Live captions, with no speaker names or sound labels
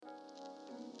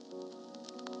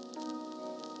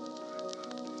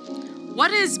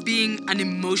What is being an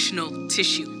emotional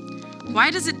tissue?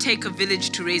 Why does it take a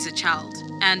village to raise a child?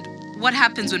 And what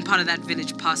happens when part of that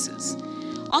village passes?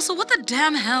 Also, what the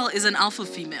damn hell is an alpha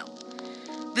female?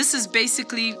 This is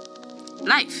basically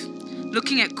life,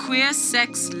 looking at queer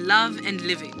sex, love, and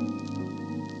living.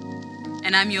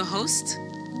 And I'm your host,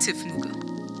 Tiff Mugo.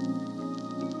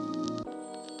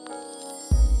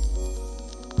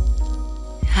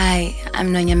 Hi,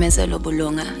 I'm Nyami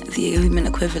Lobolonga, the human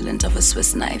equivalent of a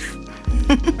Swiss knife.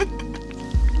 Did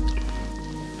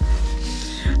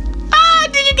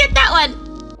you get that one?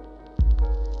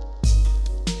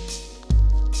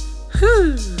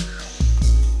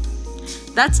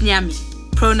 That's Nyami,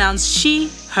 pronouns she,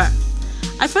 her.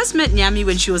 I first met Nyami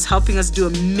when she was helping us do a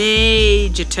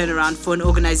major turnaround for an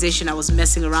organization I was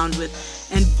messing around with.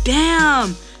 And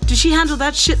damn, did she handle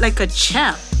that shit like a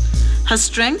champ. Her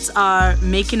strengths are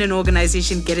making an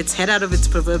organization get its head out of its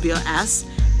proverbial ass,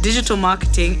 digital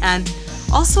marketing, and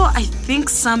also, I think,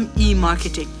 some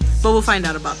e-marketing. But we'll find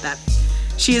out about that.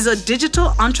 She is a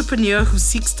digital entrepreneur who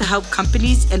seeks to help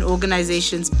companies and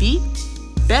organizations be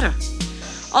better.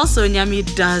 Also,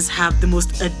 Nyami does have the most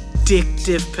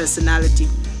addictive personality.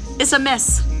 It's a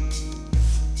mess.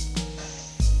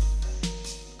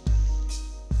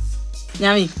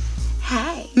 Nyami.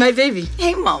 Hi. My baby.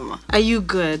 Hey, Mama. Are you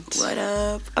good? What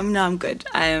up? No, I'm good.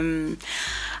 I am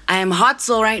heart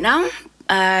sore right now.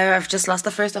 I've just lost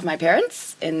the first of my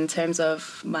parents in terms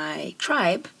of my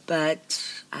tribe, but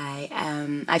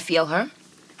I feel her.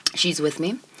 She's with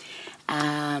me.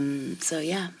 So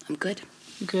yeah, I'm good.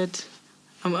 Good.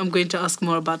 I'm going to ask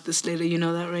more about this later. You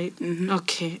know that, right? Mm-hmm.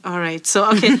 Okay. All right. So,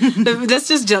 let's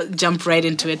just jump right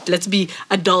into it. Let's be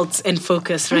adults and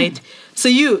focus, right? So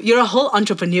you're a whole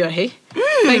entrepreneur, hey?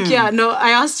 Like, yeah, no,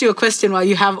 I asked you a question while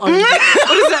you have on. What is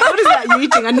that? You're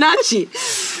eating a nachi.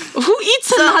 Who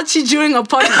eats a nachi during a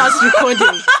podcast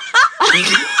recording?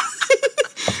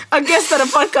 I guess at a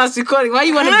podcast recording. Why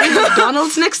you want to bring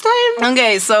McDonald's next time?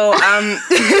 Okay, so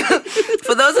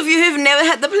for those of you who've never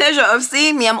had the pleasure of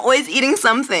seeing me, I'm always eating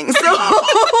something. So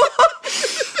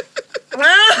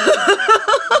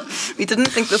we didn't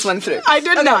think this one through. I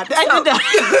did not.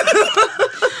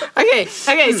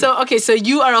 Okay, so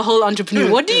you are a whole entrepreneur.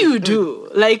 What do you do?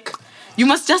 Like, you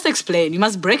must just explain. You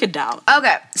must break it down.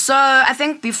 Okay, so I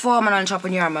think before I'm an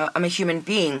entrepreneur, I'm a human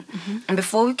being. Mm-hmm. And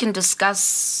before we can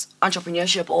discuss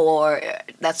entrepreneurship or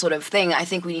that sort of thing, I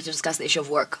think we need to discuss the issue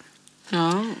of work.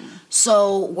 Oh.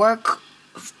 So work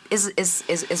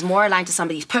is more aligned to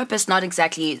somebody's purpose, not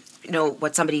exactly,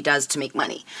 what somebody does to make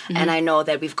money. Mm-hmm. And I know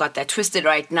that we've got that twisted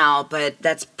right now, but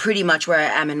that's pretty much where I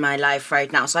am in my life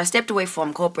right now. So I stepped away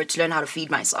from corporate to learn how to feed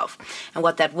myself. And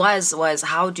what that was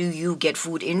how do you get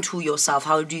food into yourself?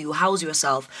 How do you house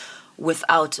yourself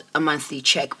without a monthly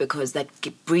check? Because that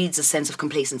breeds a sense of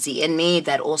complacency in me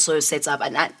that also sets up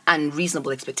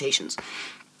unreasonable expectations.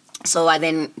 So I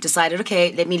then decided,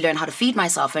 okay, let me learn how to feed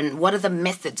myself. And what are the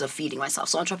methods of feeding myself?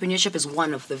 So entrepreneurship is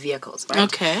one of the vehicles, right?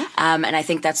 Okay. And I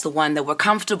think that's the one that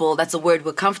that's a word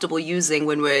we're comfortable using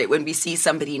when we see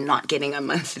somebody not getting a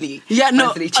monthly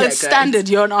monthly check. It's standard.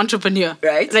 You're an entrepreneur.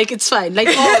 Right? Like, it's fine. Like,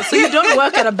 so you don't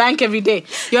work at a bank every day.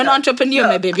 You're an entrepreneur,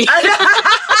 my baby.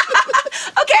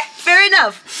 Okay, fair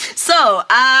enough. So,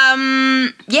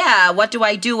 what do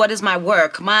I do? What is my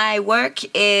work? My work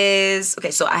is,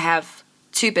 so I have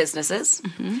 2 businesses,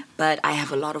 but I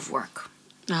have a lot of work.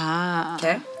 Ah.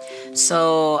 Okay?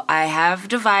 So I have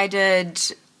divided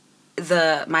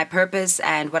my purpose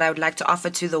and what I would like to offer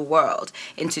to the world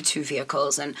into 2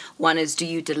 vehicles. And one is Do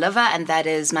You Deliver? And that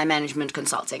is my management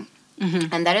consulting.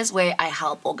 Mm-hmm. And that is where I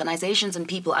help organizations and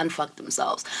people unfuck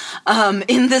themselves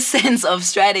in the sense of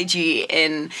strategy,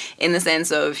 in the sense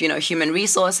of, human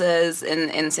resources, in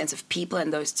the sense of people.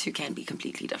 And those 2 can be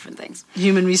completely different things.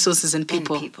 Human resources and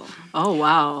people. Oh,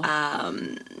 wow.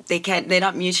 They're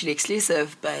not mutually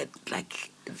exclusive, but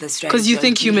like the strategy because you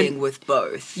think dealing with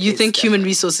both. You think different. Human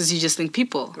resources, you just think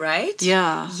people. Right?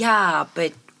 Yeah. Yeah,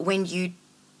 but when you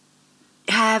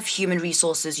have human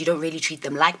resources, you don't really treat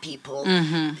them like people.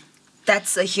 Mm-hmm.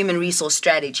 That's a human resource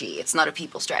strategy. It's not a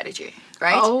people strategy,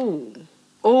 right?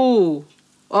 Oh,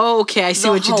 okay. I see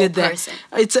what you did there. Person.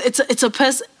 It's a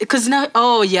person. Because now,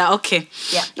 okay.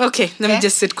 Yeah. Okay, let me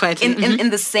just sit quietly.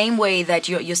 In the same way that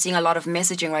you're seeing a lot of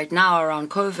messaging right now around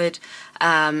COVID,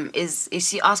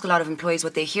 is you ask a lot of employees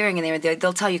what they're hearing, and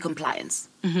they'll tell you compliance.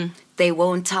 Mm-hmm. They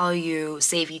won't tell you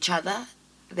save each other.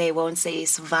 They won't say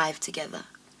survive together.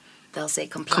 They'll say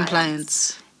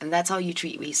compliance. And that's how you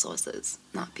treat resources,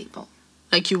 not people.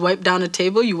 Like you wipe down a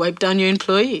table, you wipe down your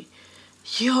employee.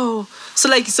 Yo.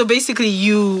 So basically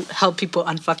you help people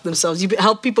unfuck themselves. You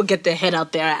help people get their head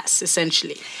out their ass,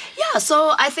 essentially. Yeah,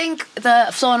 so I think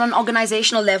so on an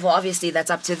organizational level, obviously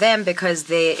that's up to them because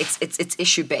it's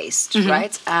issue based,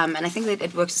 right? And I think that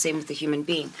it works the same with the human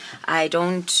being. I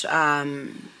don't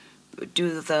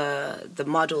do the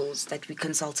models that we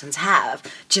consultants have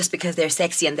just because they're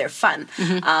sexy and they're fun.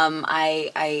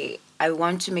 I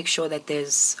want to make sure that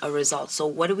there's a result. So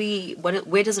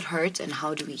where does it hurt and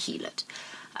how do we heal it?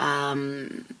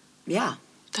 Yeah.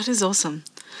 That is awesome.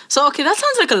 So, okay, that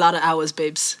sounds like a lot of hours,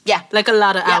 babes. Yeah. Like a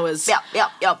lot of hours. Yeah.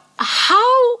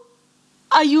 How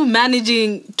are you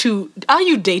are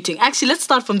you dating? Actually, let's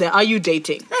start from there. Are you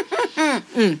dating?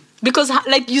 Because,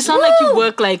 like, you sound like you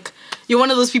work like, you're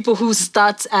one of those people who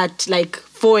starts at, like,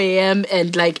 4 a.m.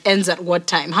 and, like, ends at what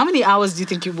time? How many hours do you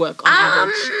think you work on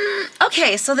average?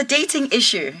 Okay, so the dating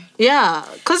issue. Yeah,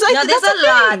 because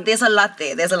there's a lot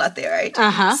there, right?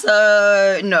 Uh-huh.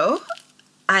 So, no,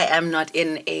 I am not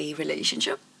in a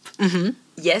relationship.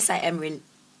 Yes, I am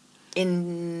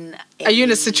in a... Are you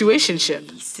in a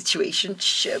situationship?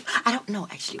 Situationship. I don't know,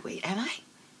 actually. Wait, am I?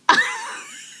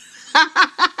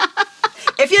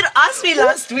 If you'd asked me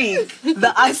last week,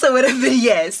 the answer would have been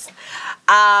yes.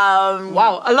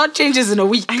 Wow, a lot changes in a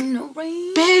week. I know,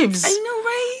 right? Babes. I know,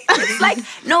 right? It's like,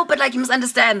 no, but like you must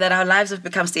understand that our lives have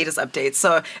become status updates.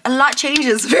 So a lot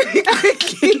changes very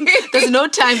quickly. There's no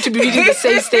time to be reading the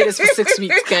same status for 6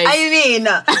 weeks, guys. I mean,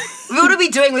 what are we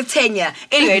doing with Tanya?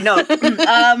 Anyway, no.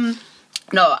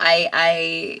 No,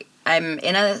 I'm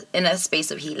in a space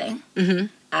of healing.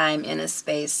 I'm in a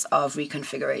space of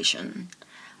reconfiguration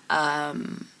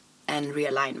and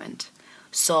realignment.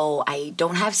 So I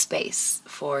don't have space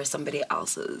for somebody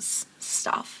else's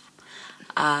stuff.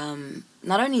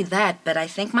 Not only that, but I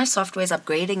think my software is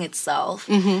upgrading itself.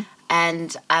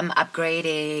 And I'm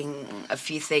upgrading a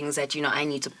few things that, I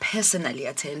need to personally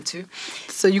attend to.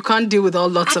 So you can't deal with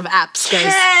lots of apps,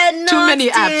 guys. Too many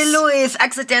apps. With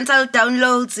accidental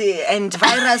downloads and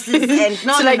viruses and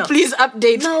no. Please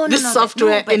update this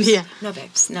software in here. No,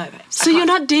 babes. So you're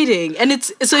not dating, and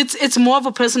it's more of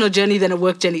a personal journey than a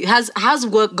work journey. Has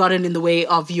work gotten in the way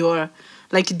of your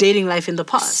dating life in the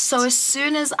past? So as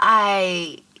soon as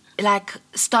I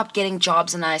stopped getting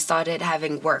jobs and I started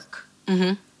having work.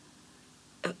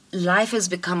 Life has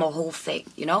become a whole thing,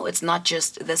 It's not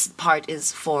just this part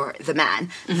is for the man,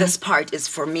 this part is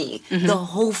for me. The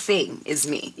whole thing is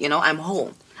me, I'm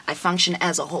whole. I function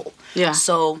as a whole. Yeah.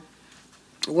 So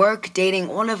work, dating,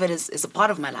 all of it is a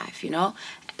part of my life,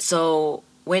 So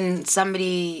when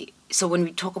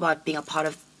we talk about being a part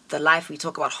of the life, we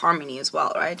talk about harmony as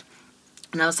well, right?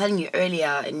 And I was telling you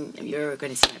earlier, and you're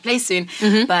going to see my place soon,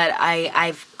 but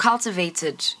I've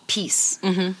cultivated peace.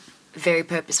 Very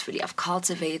purposefully. I've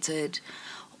cultivated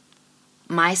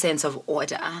my sense of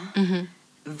order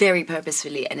very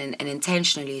purposefully and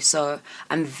intentionally. So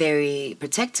I'm very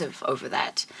protective over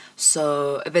that.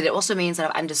 So, but it also means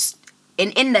that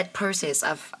in that process,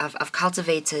 I've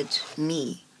cultivated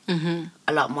me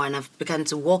a lot more, and I've begun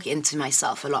to walk into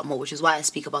myself a lot more, which is why I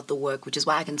speak about the work, which is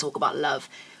why I can talk about love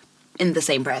in the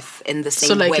same breath, in the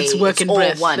same way. So it's work and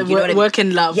breath. One, work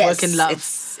and love, yes, work and love.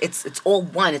 It's all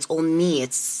one. It's all me.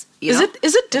 It's Is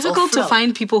it difficult to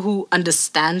find people who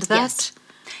understand that? Yes.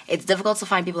 It's difficult to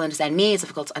find people who understand me. It's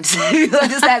difficult to understand people who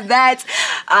understand that.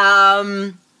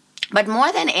 But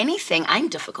more than anything, I'm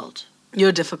difficult.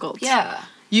 You're difficult. Yeah.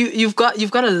 You've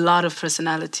got a lot of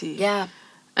personality. Yeah.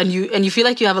 And you feel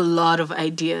like you have a lot of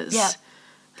ideas. Yeah.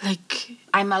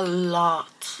 I'm a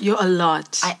lot. You're a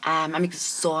lot. I am. I'm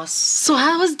exhausted. So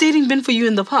how has dating been for you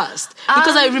in the past?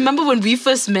 Because I remember when we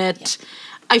first met,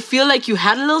 I feel like you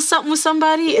had a little something with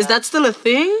somebody. Yeah. Is that still a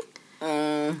thing?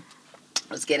 I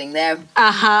was getting there.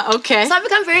 Okay. So I've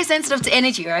become very sensitive to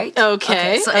energy, right?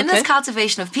 Okay. So in this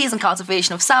cultivation of peace and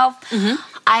cultivation of self,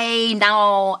 I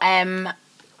now am...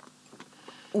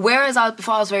 Whereas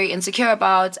before I was very insecure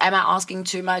about, am I asking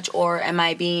too much or am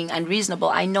I being unreasonable?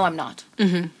 I know I'm not.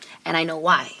 And I know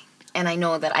why. And I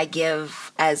know that I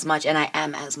give as much and I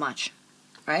am as much.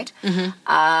 Right?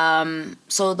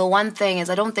 So the one thing is,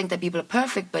 I don't think that people are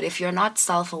perfect, but if you're not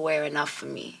self-aware enough for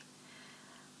me,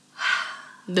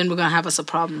 then we're going to have us a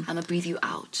problem. I'm going to breathe you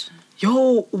out.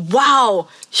 Yo, wow.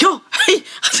 Yo, hey.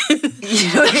 You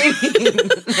know what I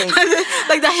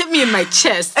mean? That hit me in my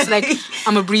chest. It's like,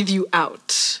 I'm going to breathe you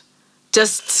out.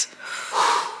 Just,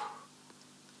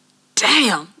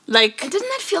 damn. Didn't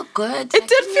that feel good? It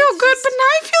did feel good, but now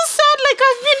I feel sad.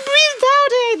 I've been breathed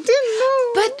out. I didn't know.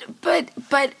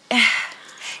 But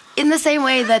in the same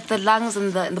way that the lungs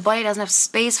and the body doesn't have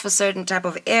space for certain type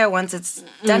of air once it's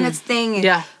done its thing.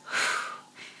 Yeah.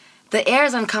 the air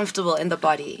is uncomfortable in the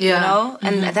body, you know?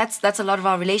 And that's a lot of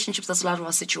our relationships, that's a lot of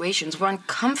our situations. We're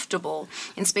uncomfortable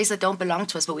in spaces that don't belong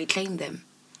to us, but we claim them.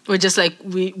 We're just like,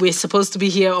 we're supposed to be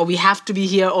here, or we have to be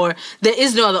here, or there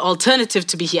is no other alternative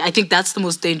to be here. I think that's the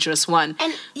most dangerous one.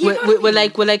 And we're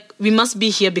like, we must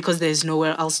be here because there's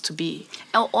nowhere else to be.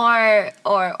 Or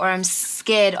I'm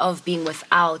scared of being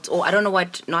without, or I don't know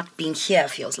what not being here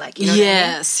feels like. You know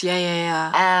yes, what I mean?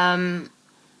 yeah.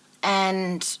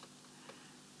 And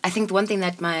I think the one thing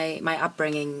that my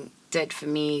upbringing did for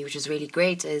me, which is really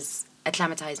great, is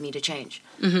acclimatize me to change.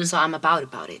 Mm-hmm. So I'm about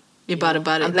it. You're about it.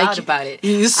 I'm about it.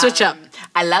 You switch up.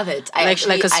 I love it.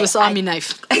 Like a Swiss Army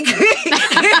knife. I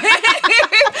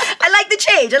like the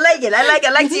change. I like it. I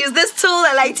like to use this tool.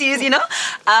 I like to use,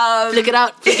 flick it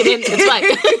out, flick it in. It's fine.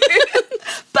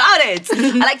 About it.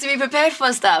 I like to be prepared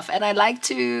for stuff, and I like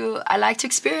to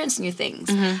experience new things.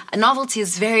 Mm-hmm. A novelty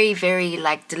is very, very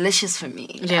delicious for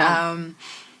me. Yeah.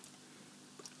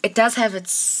 It does have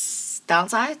its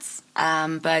downsides,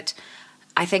 but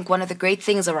I think one of the great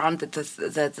things around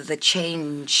the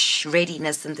change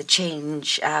readiness and the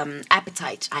change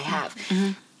appetite I have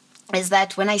is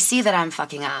that when I see that I'm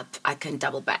fucking up, I can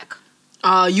double back.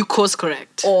 You course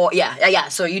correct. Or yeah.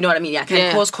 So you know what I mean. Yeah, I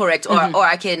can course correct, or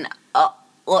I can.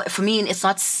 Well, for me, it's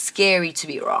not scary to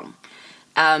be wrong.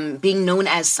 Being known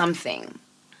as something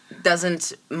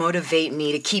doesn't motivate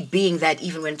me to keep being that,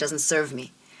 even when it doesn't serve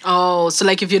me. Oh, so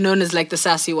if you're known as the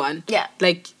sassy one. Yeah.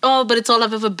 But it's all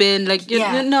I've ever been.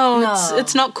 No.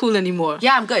 It's not cool anymore.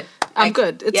 Yeah, I'm good. I'm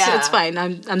good. It's fine.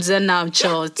 I'm zen now. I'm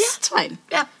chill. It's fine.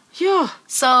 Yeah. Yeah.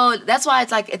 So that's why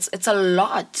it's a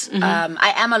lot. Mm-hmm.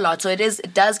 I am a lot. So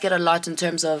it does get a lot in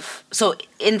terms of, so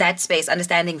in that space,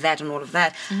 understanding that and all of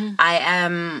that, mm-hmm.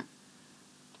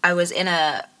 I was in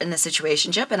a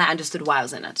situationship, and I understood why I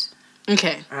was in it.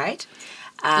 Okay. Right?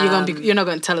 You're not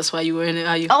going to tell us why you were in it,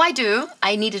 are you? Oh, I do.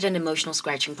 I needed an emotional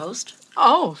scratching post.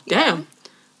 Oh, damn.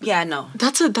 Yeah, no.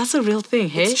 That's a real thing,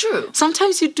 hey? It's true.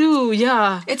 Sometimes you do,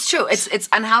 yeah. It's true. It's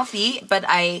unhealthy, but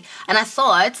I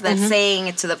thought that mm-hmm. saying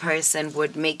it to the person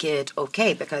would make it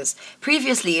okay, because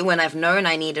previously when I've known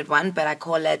I needed one, but I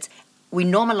call it, we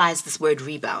normalize this word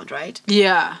rebound, right?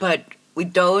 Yeah. But we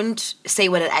don't say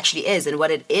what it actually is, and what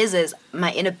it is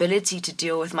my inability to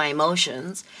deal with my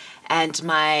emotions and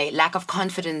my lack of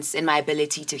confidence in my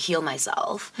ability to heal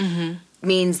myself mm-hmm.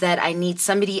 means that I need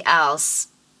somebody else.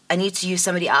 I need to use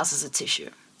somebody else as a tissue.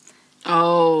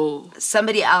 Oh.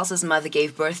 Somebody else's mother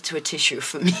gave birth to a tissue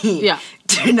for me. Yeah.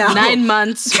 To now 9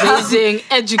 months, raising,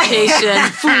 education,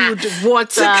 food,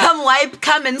 water. To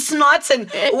come and snot and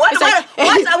what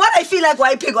I feel like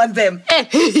wiping on them.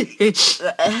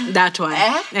 That one.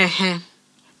 Uh-huh.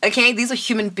 Okay, these are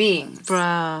human beings.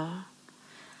 Bruh.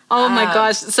 Oh my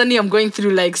gosh. Suddenly I'm going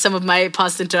through some of my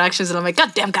past interactions, and I'm like,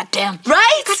 God damn. Right? God damn.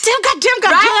 Right?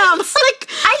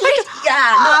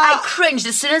 I cringed.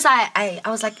 As soon as I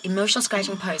was emotional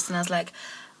scratching post, and I was like,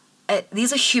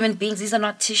 these are human beings. These are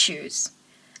not tissues.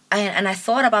 And I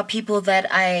thought about people that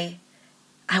I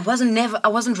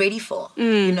wasn't ready for.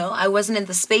 You know, I wasn't in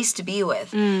the space to be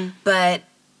with. But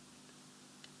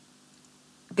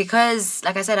because,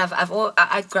 like I said,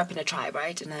 I grew up in a tribe,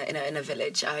 right? In a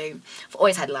village. I've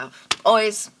always had love.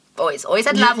 Always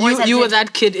had love. You were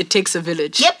that kid. It takes a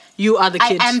village. Yep. You are the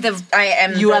kid. I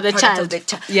am. You are the child.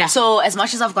 Yeah. So as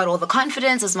much as I've got all the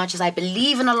confidence, as much as I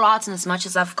believe in a lot, and as much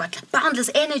as I've got boundless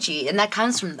energy, and that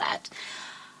comes from that,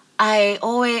 I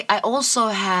also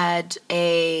had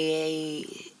a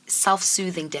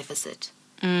self-soothing deficit.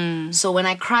 So when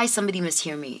I cry, somebody must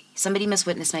hear me. Somebody must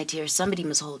witness my tears. Somebody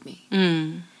must hold me.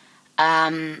 When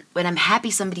I'm happy,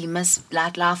 somebody must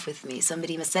laugh with me.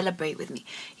 Somebody must celebrate with me.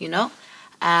 You know.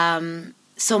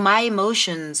 So my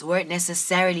emotions weren't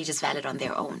necessarily just valid on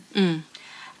their own.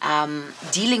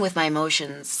 Dealing with my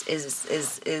emotions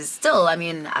is still. I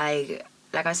mean,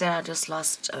 like I said, I just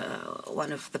lost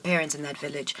one of the parents in that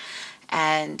village,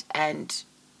 and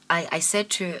I said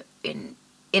to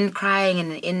in crying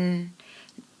and in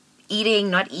eating,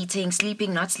 not eating,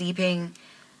 sleeping, not sleeping,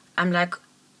 I'm like,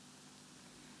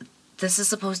 this is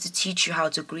supposed to teach you how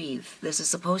to grieve. This is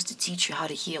supposed to teach you how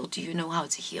to heal. Do you know how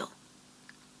to heal?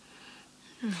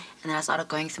 And then I started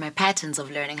going through my patterns of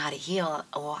learning how to heal,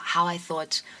 or how I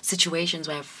thought situations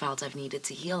where I felt I've needed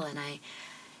to heal, and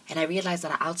I realized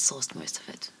that I outsourced most of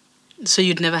it. So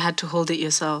you'd never had to hold it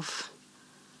yourself?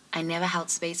 I never held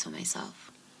space for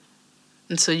myself.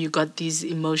 And so you got these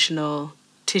emotional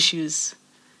tissues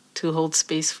to hold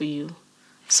space for you.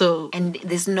 And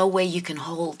there's no way you can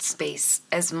hold space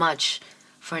as much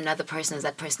for another person as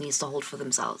that person needs to hold for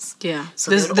themselves. Yeah.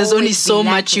 So there's only so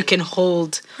much you can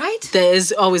hold. Right. There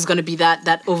is always going to be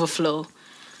that overflow.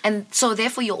 And so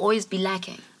therefore you'll always be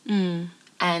lacking.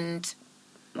 And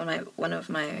one of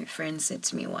my friends said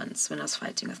to me once when I was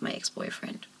fighting with my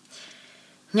ex-boyfriend,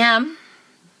 Nyam,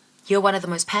 you're one of the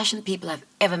most passionate people I've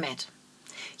ever met.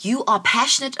 You are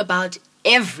passionate about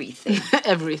everything.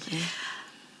 Everything.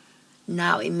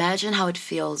 Now imagine how it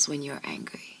feels when you're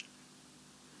angry.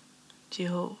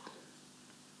 Yo.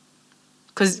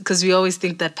 Because we always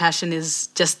think that passion is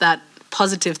just that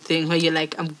positive thing where you're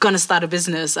like, I'm going to start a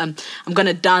business. I'm going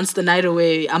to dance the night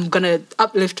away. I'm going to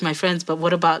uplift my friends. But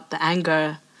what about the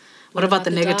anger? What about the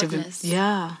negative? Darkness,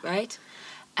 yeah. Right?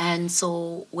 And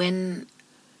so when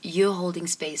you're holding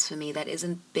space for me that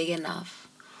isn't big enough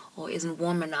or isn't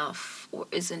warm enough or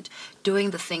isn't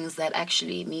doing the things that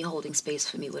actually me holding space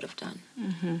for me would have done,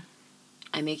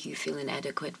 I make you feel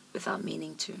inadequate without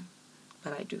meaning to.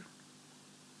 But I do.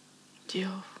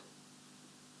 Yo.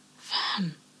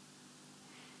 Fam.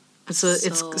 So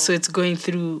it's going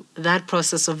through that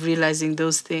process of realizing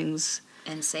those things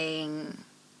and saying,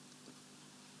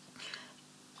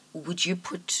 would you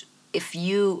put, if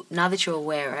you, now that you're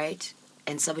aware, right,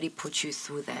 and somebody put you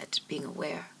through that, being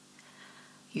aware,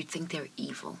 you'd think they're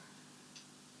evil.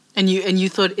 And you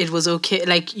thought it was okay,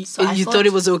 like you thought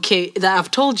it was okay that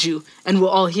I've told you, and we're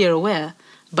all here aware,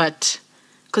 but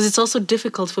because it's also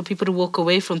difficult for people to walk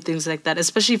away from things like that,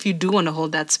 especially if you do want to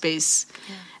hold that space.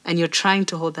 Yeah. And you're trying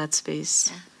to hold that space.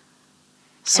 Yeah.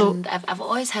 So, and I've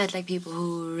always had like people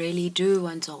who really do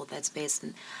want to hold that space,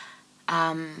 and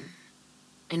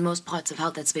in most parts have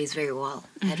held that space very well.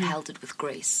 Had held it with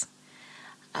grace.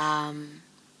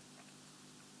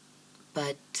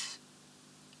 But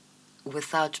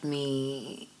without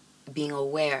me being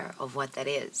aware of what that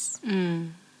is,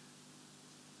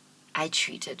 I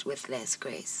treat it with less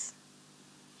grace.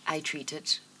 I treat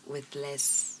it with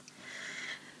less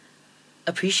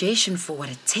appreciation for what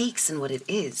it takes and what it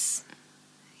is,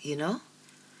 you know?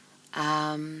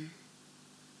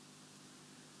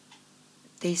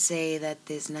 They say that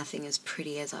there's nothing as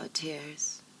pretty as our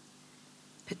tears,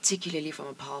 particularly from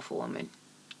a powerful woman.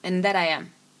 And that I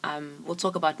am. We'll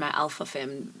talk about my alpha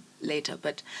femme later,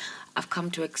 but I've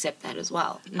come to accept that as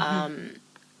well.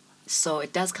 So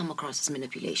it does come across as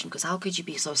manipulation, because how could you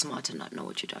be so smart and not know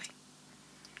what you're doing?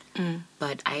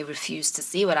 But I refused to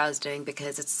see what I was doing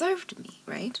because it served me,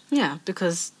 right? Yeah,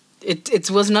 because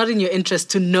it was not in your interest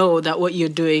to know that what you're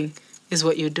doing is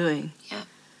what you're doing. Yeah.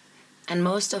 And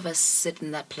most of us sit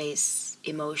in that place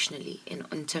emotionally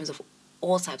in terms of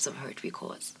all types of hurt we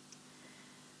cause.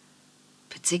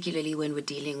 Particularly when we're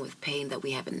dealing with pain that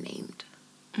we haven't named.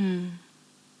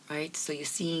 Right? So you're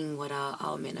seeing what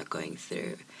our men are going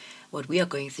through, what we are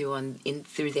going through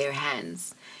through their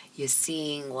hands. You're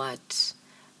seeing what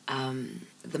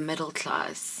the middle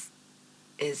class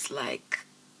is like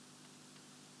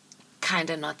kind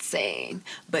of not saying,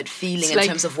 but feeling in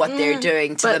terms of what they're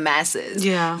doing to the masses.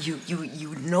 Yeah.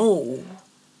 You know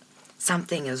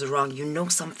something is wrong. You know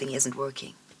something isn't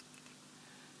working.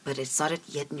 But it's not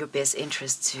yet in your best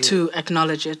interest to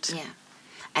acknowledge it. Yeah.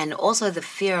 And also the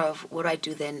fear of what I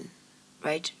do then,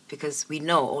 right? Because we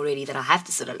know already that I have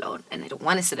to sit alone, and I don't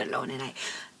want to sit alone, and I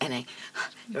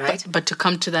right? But to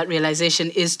come to that realization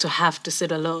is to have to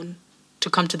sit alone, to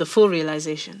come to the full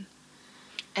realization.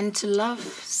 And to love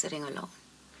sitting alone.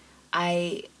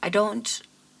 I don't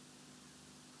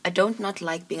not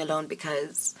like being alone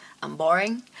because I'm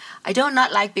boring. I don't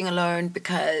not like being alone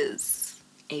because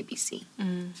ABC.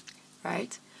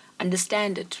 Right?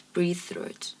 Understand it, breathe through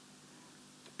it.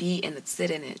 Be in it,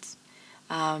 sit in it.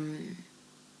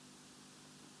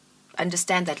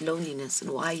 Understand that loneliness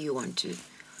and why you want to.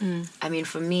 I mean,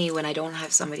 for me, when I don't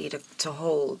have somebody to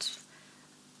hold,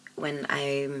 when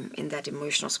I'm in that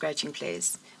emotional scratching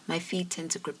place, my feet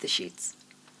tend to grip the sheets.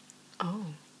 Oh.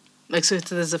 Like, so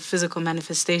there's a physical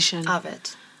manifestation of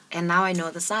it. And now I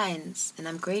know the signs, and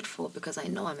I'm grateful because I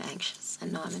know I'm anxious. I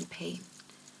know I'm in pain.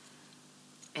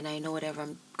 And I know whatever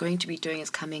I'm going to be doing is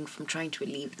coming from trying to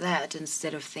relieve that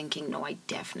instead of thinking, no, I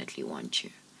definitely want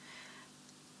you.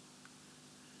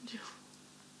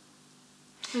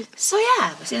 So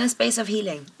yeah, it's in a space of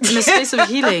healing. In a space of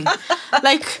healing.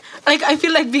 Like I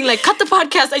feel like being like, cut the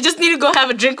podcast. I just need to go have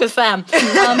a drink with fam.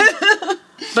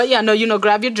 But yeah, no,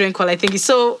 grab your drink while I think.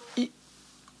 So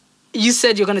you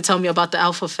said you're going to tell me about the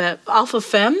alpha femme. Alpha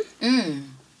femme?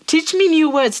 Teach me new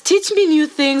words. Teach me new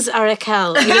things,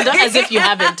 Arakel. Even though as if you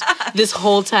haven't this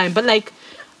whole time. But like,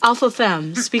 alpha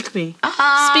femme, speak me.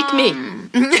 Speak me.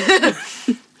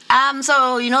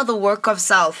 So, the work of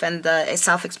self and the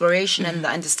self-exploration and the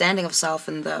understanding of self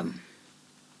and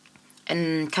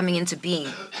coming into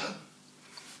being.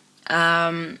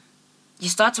 You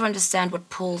start to understand what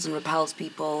pulls and repels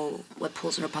people, what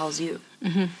pulls and repels you.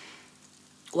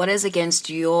 what is against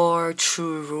your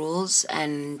true rules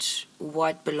and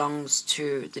what belongs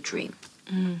to the dream.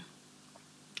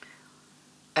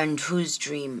 And whose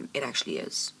dream it actually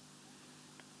is.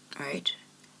 Right?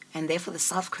 And therefore the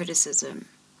self-criticism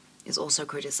is also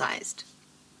criticized.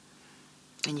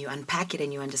 And you unpack it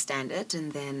and you understand it,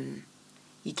 and then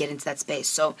you get into that space.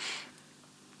 So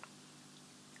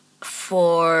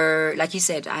for, like you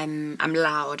said, I'm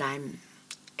loud, I'm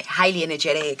highly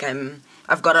energetic,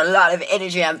 I've got a lot of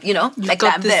energy,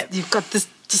 You've got this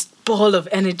just ball of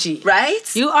energy.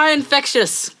 Right? You are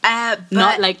infectious.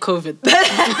 Not like COVID.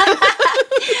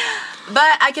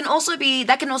 But that can also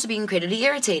be incredibly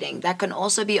irritating. That can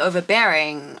also be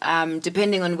overbearing,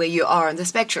 depending on where you are on the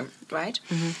spectrum, right?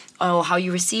 Or how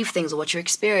you receive things or what your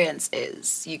experience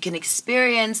is. You can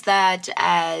experience that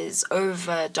as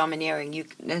dominating.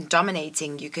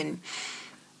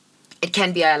 It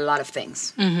can be a lot of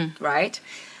things, right?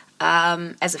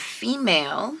 As a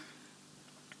female,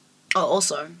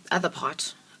 also, other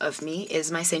part of me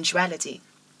is my sensuality.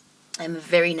 I'm a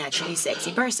very naturally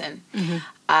sexy person.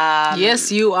 Yes,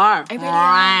 you are. I really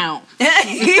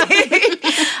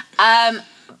am.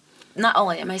 Not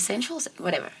only am I sensual,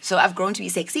 whatever. So I've grown to be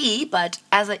sexy, but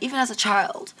even as a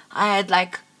child, I had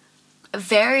like a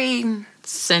very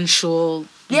sensual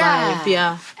vibe,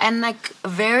 yeah. And like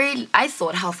I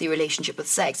thought healthy relationship with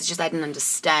sex. It's just I didn't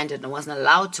understand it and I wasn't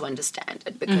allowed to understand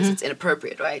it because it's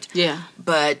inappropriate, right? Yeah.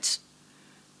 But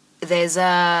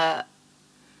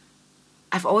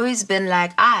I've always been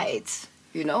like,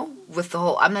 with the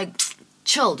whole, I'm like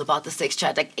chilled about the sex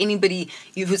chat. Like anybody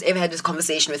who's ever had this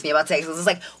conversation with me about sex, it's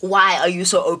like, why are you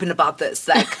so open about this?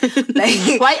 Like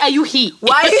why are you here?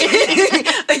 Why?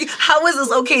 Like, how is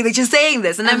this okay that you're saying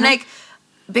this? And I'm like,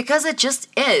 because it just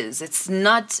is. It's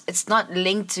not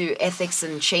linked to ethics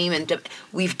and shame, and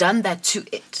we've done that to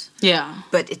it. Yeah.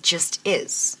 But it just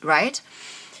is, right?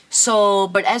 So,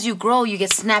 but as you grow, you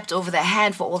get snapped over the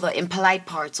hand for all the impolite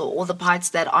parts or all the parts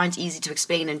that aren't easy to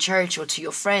explain in church or to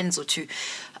your friends or to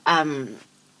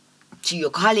your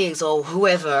colleagues or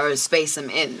whoever space I'm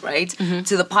in, right?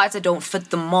 To the parts that don't fit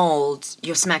the mold,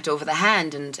 you're smacked over the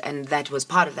hand, and that was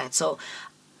part of that. So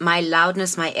my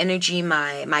loudness, my energy,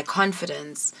 my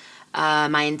confidence,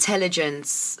 my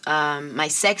intelligence, my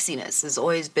sexiness has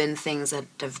always been things that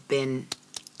have been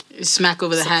smack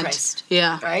over the suppressed, hand.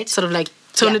 Yeah. Right? Sort of like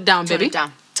tone it down, baby.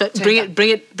 Tone it down.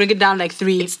 Bring it down like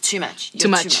 3. It's too much. Too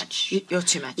much. You're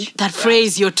too much. That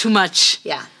phrase, you're too much.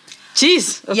 Yeah.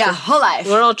 Jeez. Okay. Yeah, whole life.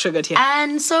 We're all triggered here.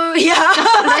 And so,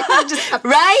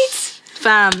 right?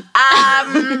 Fam.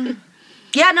 A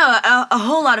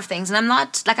whole lot of things. And I'm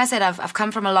not, like I said, I've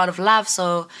come from a lot of love,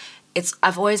 so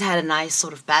I've always had a nice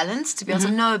sort of balance, to be honest.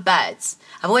 No buts.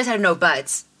 I've always had no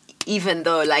buts, even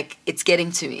though, like, it's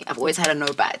getting to me. I've always had a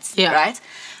no buts, right?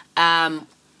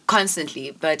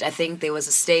 Constantly. But I think there was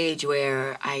a stage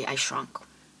where I shrunk.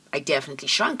 I definitely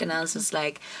shrunk, and I was just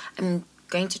like, I'm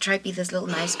going to try to be this little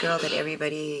nice girl that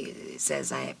everybody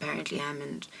says I apparently am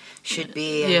and should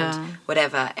be and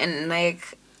whatever. And,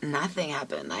 like, nothing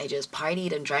happened. I just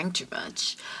partied and drank too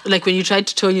much. Like when you tried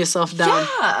to tone yourself down,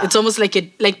 it's almost like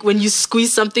when you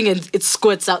squeeze something and it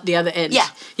squirts out the other end.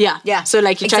 Yeah. So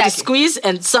like you try to squeeze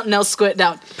and something else squirt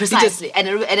out. Precisely. And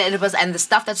the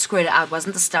stuff that squirted out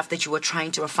wasn't the stuff that you were trying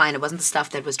to refine. It wasn't the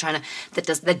stuff that was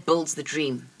that builds the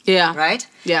dream. Yeah. Right?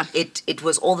 Yeah. It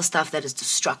was all the stuff that is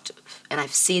destructive. And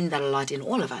I've seen that a lot in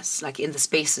all of us, like in the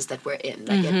spaces that we're in,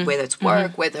 like whether it's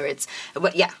work, whether it's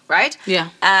right? Yeah.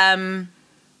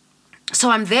 So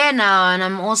I'm there now, and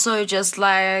I'm also just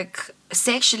like,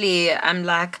 sexually, I'm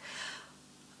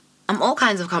all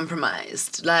kinds of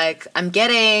compromised. Like, I'm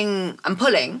pulling,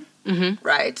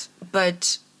 right?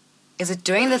 But is it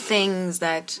doing the things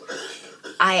that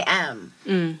I am?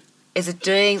 Is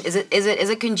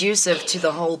it conducive to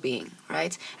the whole being,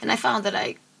 right? And I found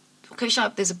that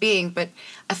sharp, there's a being, but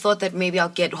I thought that maybe I'll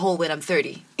get whole when I'm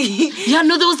 30. Yeah,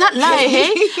 no, there was that lie,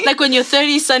 hey? Like when you're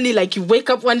 30, suddenly, like you wake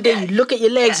up one day, you look at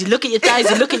your legs, you look at your thighs,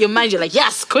 you look at your mind, you're like,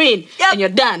 yes, queen, and you're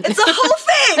done. It's a whole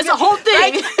thing. It's a whole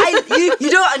thing. Right?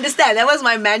 You don't understand. That was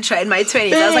my mantra in my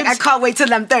 20s. I was like, I can't wait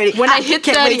till I'm 30. When I hit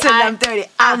 30, I'm 30.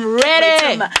 I'm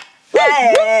ready.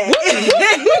 Hey.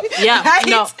 Yeah, right?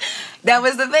 no. That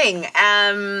was the thing.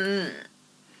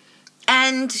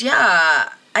 And yeah,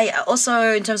 I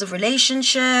also, in terms of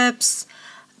relationships,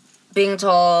 being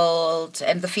told,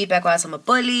 and the feedback was I'm a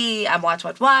bully, I'm what.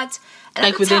 And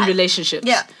like within relationships?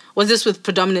 Yeah. Was this with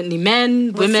predominantly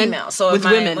men, women? Females. So with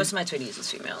women? Most of my 20s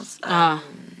was females. Yeah,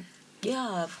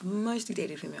 I've mostly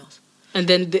dated females. And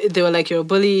then they were like, you're a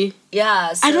bully?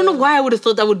 Yeah. So, I don't know why I would have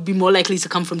thought that would be more likely to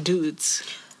come from dudes.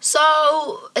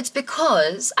 So, it's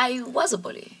because I was a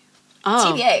bully.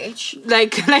 Oh. TBH.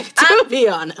 Like to be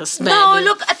honest, No, baby.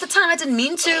 look, at the time I didn't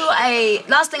mean to.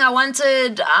 Last thing I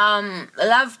wanted,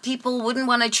 love people, wouldn't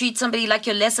want to treat somebody like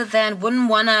you're lesser than, wouldn't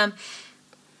want to,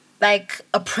 like,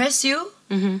 oppress you.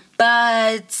 Mm-hmm.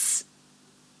 But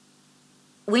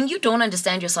when you don't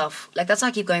understand yourself, like, that's why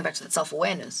I keep going back to that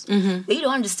self-awareness. Mm-hmm. When you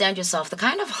don't understand yourself, the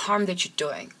kind of harm that you're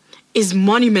doing Is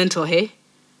monumental, hey?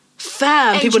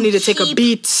 Fam, and people you need to take a keep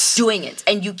beat. doing it,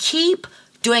 and you keep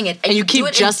doing it, and you keep do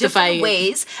it justifying in it. different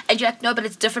ways, and you're like, no, but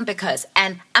it's different because,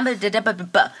 and I'm a hey,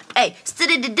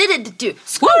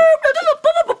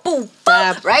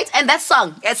 right, and that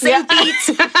song, same beat,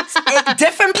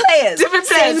 different players,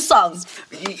 same songs,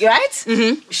 right?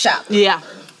 Mm-hmm. Sharp. Yeah.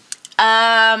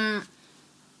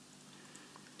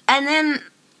 And then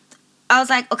I was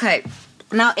like, okay,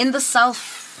 now in the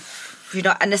self,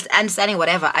 understanding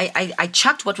whatever, I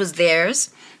chucked what was theirs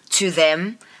to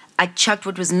them. I chucked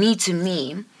what was me to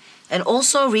me, and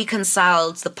also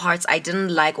reconciled the parts I didn't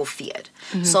like or feared.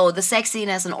 Mm-hmm. So the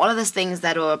sexiness and all of those things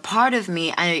that were a part of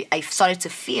me, I started to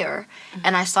fear,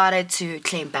 and I started to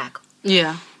claim back.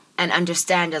 Yeah. And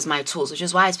understand as my tools, which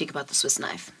is why I speak about the Swiss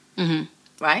knife. Mm-hmm.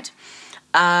 Right?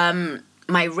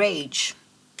 My rage,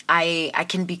 I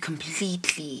can be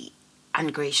completely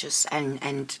ungracious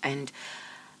and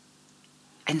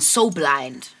so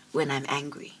blind when I'm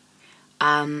angry.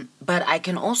 But I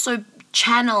can also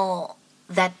channel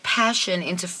that passion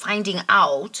into finding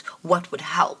out what would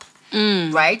help,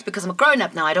 right? Because I'm a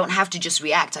grown-up now. I don't have to just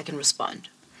react. I can respond.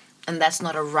 And that's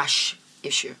not a rush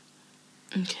issue.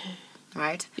 Okay.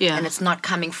 Right? Yeah. And it's not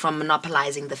coming from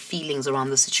monopolizing the feelings around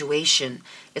the situation.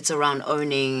 It's around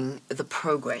owning the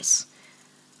progress.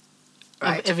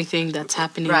 Right? Of everything that's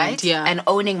happening. Right? Yeah. And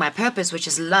owning my purpose, which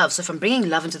is love. So if I'm bringing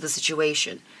love into the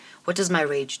situation, what does my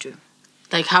rage do?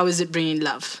 Like, how is it bringing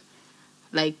love?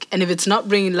 Like, and if it's not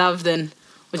bringing love, then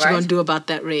what you going to do about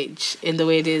that rage in the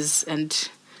way it is? And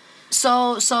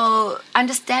so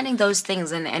understanding those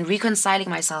things and reconciling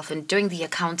myself and doing the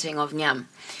accounting of Nyam,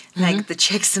 like the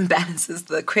checks and balances,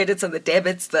 the credits and the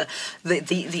debits, the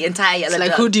entire. it's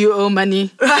like, who do you owe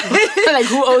money? Right? Like,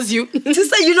 who owes you?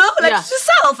 Just like,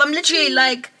 yourself. I'm literally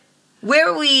like, where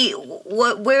are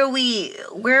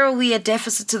we a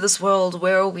deficit to this world?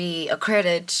 Where are we a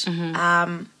credit?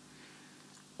 Mm-hmm.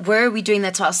 Where are we doing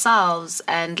that to ourselves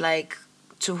and like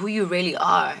to who you really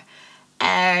are?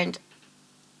 And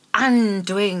I'm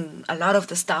doing a lot of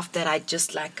the stuff that I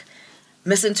just like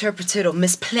misinterpreted or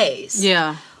misplaced.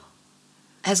 Yeah.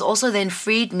 Has also then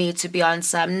freed me to be on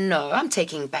some, no, I'm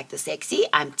taking back the sexy,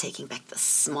 I'm taking back the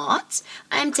smart,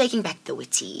 I'm taking back the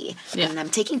witty, and I'm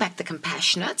taking back the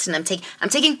compassionate, and I'm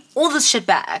taking all this shit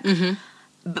back.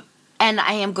 Mm-hmm. And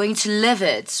I am going to live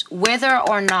it, whether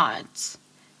or not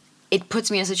it puts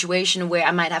me in a situation where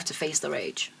I might have to face the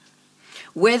rage.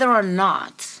 Whether or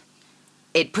not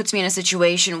it puts me in a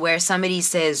situation where somebody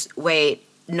says, wait,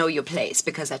 know your place,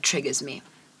 because that triggers me.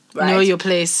 Right? Know your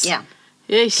place. Yeah.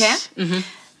 Yes. Okay? Mm-hmm.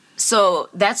 So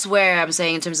that's where I'm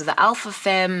saying in terms of the alpha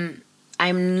femme,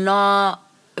 I'm not...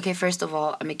 Okay, first of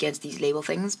all, I'm against these label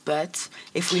things, but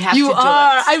if we have to do it...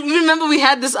 I remember we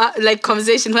had this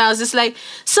conversation where I was just like,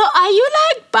 so are you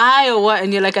like bi or what?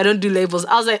 And you're like, I don't do labels.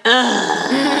 I was like,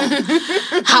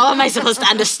 ugh. How am I supposed to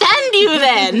understand you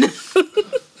then?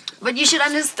 But you should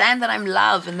understand that I'm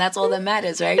love, and that's all that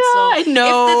matters, right? Yeah, so I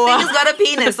know. if the thing's got a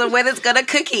penis or whether it's got a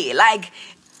cookie, like...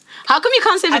 How come you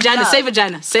can't say vagina? Say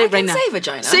vagina. Say it right now. Say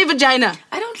vagina. Say vagina.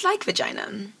 I don't like vagina.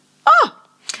 Oh.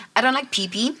 I don't like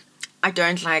pee-pee. I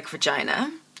don't like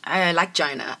vagina. I like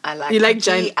gina. I like you like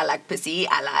cookie. gina. I like pussy.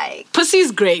 I like...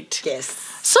 Pussy's great. Yes.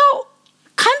 So,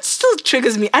 cunt still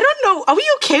triggers me. I don't know. Are we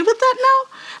okay with that now?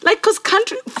 Like, because cunt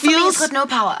feels... For me, it's got no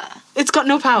power. It's got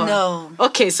no power? No.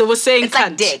 Okay, so we're saying it's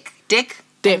cunt. It's like dick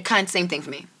and cunt, same thing for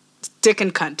me. Dick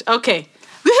and cunt. Okay.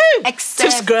 Woohoo!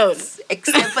 Except... Just grown.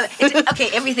 Except for... okay,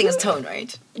 everything is tone,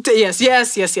 right? Yes.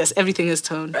 Everything is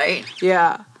tone. Right?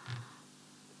 Yeah.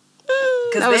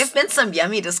 Because there've been some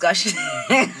yummy discussions.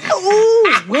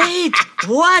 Ooh, wait.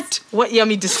 What? What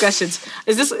yummy discussions?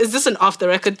 Is this an off the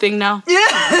record thing now?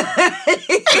 Yeah.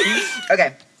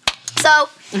 Okay. So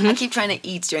I keep trying to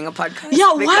eat during a podcast.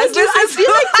 Yeah, why do I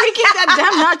feel like taking that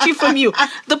damn nachi from you?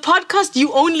 The podcast,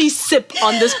 you only sip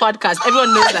on this podcast.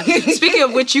 Everyone knows that. Speaking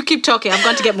of which, you keep talking. I'm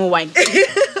going to get more wine.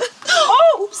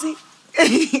 Oh, oopsie.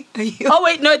 Oh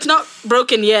wait, no, it's not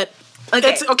broken yet.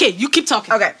 Okay. Okay, you keep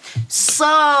talking. Okay.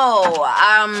 So,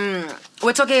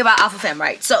 we're talking about alpha femme,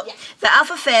 right? So, the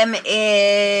alpha femme,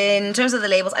 in terms of the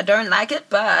labels, I don't like it,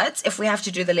 but if we have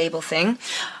to do the label thing,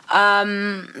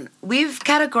 we've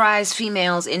categorized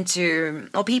females into,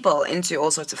 or people into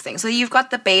all sorts of things. So, you've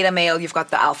got the beta male, you've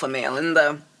got the alpha male, and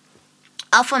the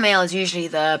Alpha male is usually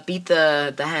the beat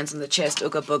the hands on the chest,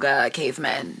 ooga booga,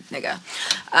 caveman, nigga.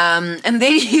 And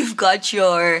then you've got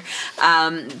your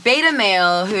beta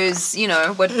male, who's, you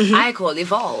know, what I call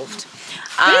evolved.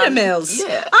 Beta males?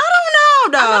 Yeah. I don't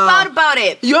know, though. I'm about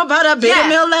it. You're about a beta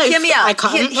male life? Hear me out. I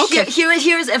can't. Okay.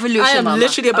 Here's evolution, I am mama.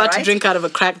 literally about All to right? drink out of a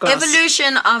crack glass.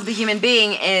 Evolution of the human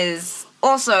being is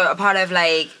also a part of,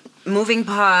 like, moving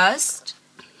past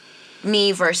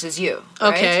me versus you.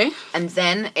 Right? Okay. And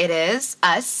then it is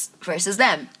us versus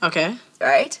them. Okay.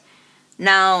 Right?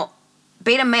 Now,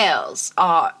 beta males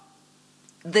are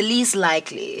the least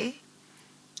likely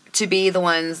to be the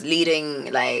ones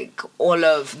leading, like, all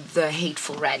of the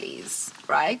hateful rallies,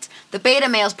 right? The beta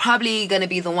male's probably gonna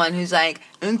be the one who's like,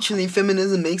 actually,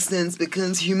 feminism makes sense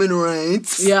because human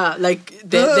rights. Yeah, like,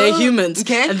 they're humans.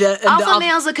 Okay? And alpha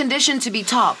males are conditioned to be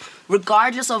top,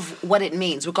 regardless of what it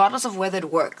means, regardless of whether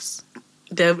it works.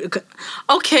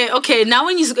 Okay. Now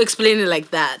when you explain it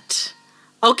like that,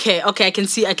 okay, I can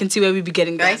see where we be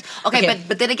getting that. Right? Okay,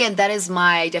 but then again, that is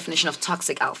my definition of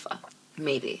toxic alpha,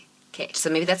 maybe. Okay, so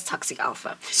maybe that's toxic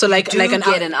alpha. So like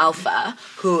an alpha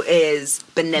who is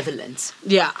benevolent.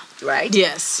 Yeah. Right?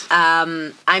 Yes.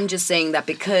 I'm just saying that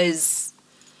because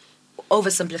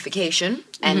oversimplification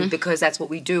and because that's what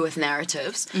we do with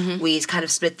narratives, we kind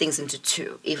of split things into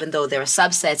two, even though there are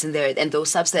subsets in there, and those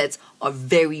subsets are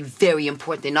very, very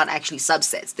important. They're not actually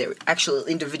subsets; they're actual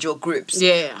individual groups.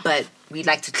 Yeah. But we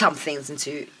like to clump things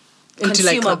into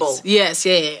consumable. Like yes.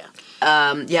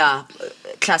 Yeah.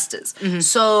 Clusters.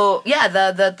 So yeah,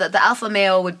 the alpha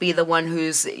male would be the one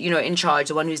who's, you know, in charge,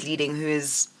 the one who's leading,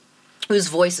 whose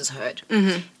voice is heard.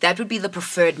 That would be the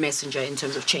preferred messenger in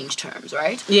terms of change terms,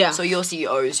 right? Yeah. So your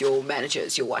CEOs, your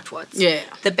managers, your what's. Yeah.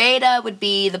 The beta would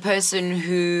be the person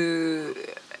who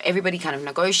everybody kind of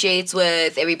negotiates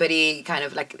with, everybody kind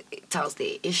of like tells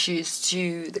their issues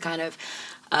to, the kind of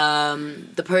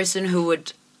the person who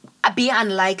would be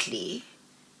unlikely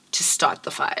to start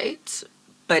the fight,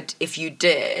 but if you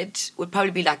did, would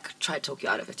probably be like, try to talk you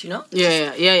out of it, you know?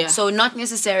 Yeah. So not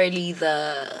necessarily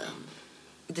the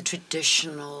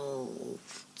traditional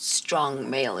strong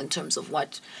male in terms of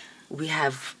what we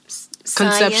have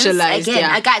conceptualized.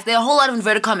 Again, guys, there are a whole lot of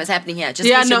inverted commas happening here. Just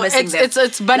yeah, in case you're no, missing them.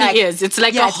 it's bunny ears. It's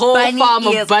like a whole farm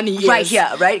of bunny ears. Right here,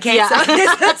 right? Okay, Yeah.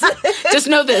 so Just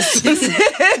know this.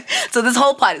 so this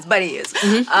whole part is bunny ears.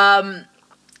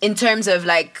 In terms of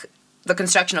like the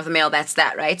construction of the male, that's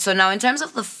that, right? So now in terms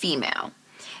of the female,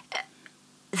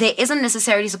 there isn't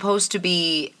necessarily supposed to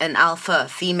be an alpha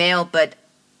female, but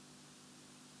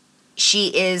she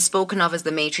is spoken of as the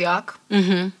matriarch.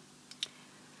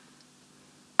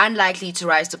 Unlikely to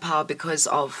rise to power because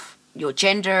of your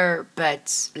gender,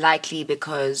 but likely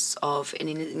because of, in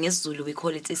isiZulu we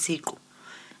call it isiqu.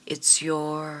 It's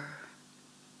your...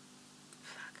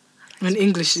 When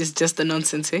English is just a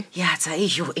nonsense, eh? Yeah,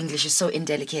 your English is so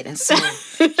indelicate and so...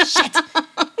 shit.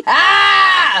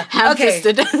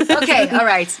 Ham-fisted. Okay, all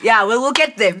right. Yeah, we'll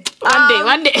get there.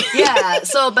 One day. Yeah,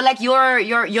 so, but like your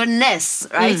ness,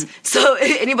 right? So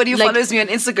anybody who follows me on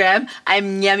Instagram,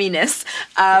 I'm Nyami Ness.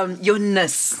 Your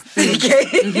ness,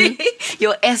 okay?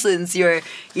 Your essence,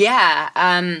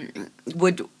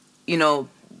 would, you know,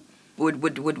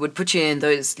 would put you in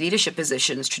those leadership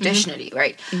positions traditionally,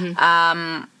 right?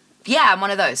 Yeah, I'm one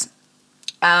of those.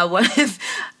 I'm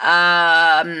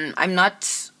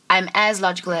as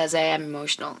logical as I am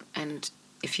emotional, and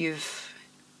if you've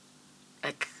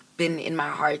like been in my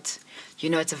heart,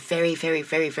 you know it's a very, very,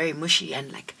 very, very mushy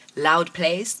and like loud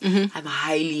place. I'm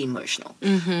highly emotional,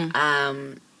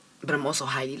 but I'm also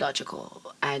highly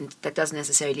logical, and that doesn't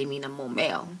necessarily mean I'm more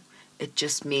male. It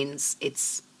just means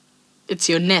it's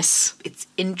your ness. It's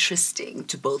interesting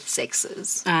to both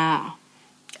sexes. Ah.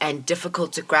 And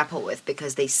difficult to grapple with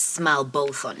because they smell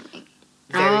both on me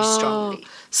very strongly.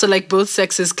 So like both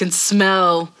sexes can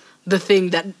smell the thing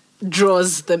that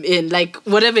draws them in, like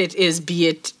whatever it is, be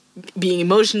it being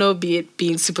emotional, be it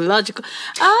being super logical.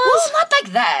 Well, not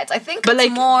like that. I think but it's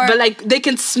like, more... But like they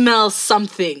can smell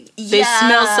something. They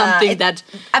smell something that...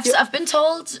 I've been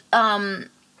told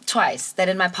twice that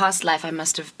in my past life I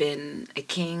must have been a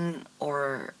king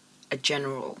or a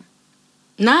general.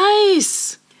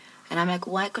 Nice. And I'm like,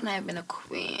 why couldn't I have been a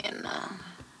queen?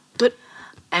 But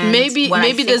and maybe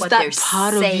there's that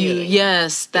part of you.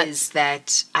 Yes,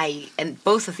 that and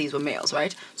both of these were males,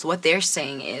 right? So what they're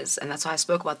saying is, and that's why I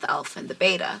spoke about the alpha and the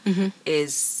beta,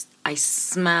 is I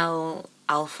smell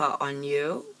alpha on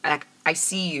you. Like I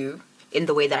see you in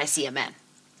the way that I see a man,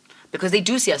 because they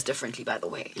do see us differently. By the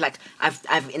way, like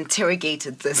I've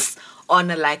interrogated this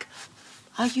on a like,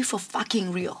 are you for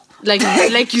fucking real?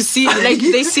 Like you see, like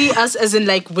they see us as in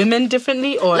like women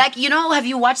differently, or like, you know, have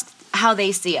you watched how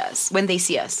they see us when they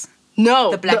see us.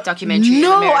 No. The black documentary in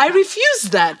No, America. I refuse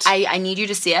that. I need you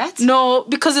to see it. No,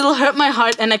 because it'll hurt my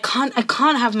heart, and I can't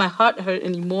have my heart hurt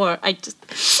anymore. I just...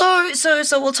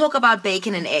 So we'll talk about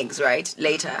bacon and eggs, right?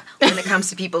 Later, when it comes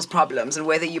to people's problems and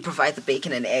whether you provide the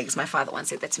bacon and eggs. My father once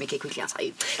said that to me. Okay, quickly, I'll tell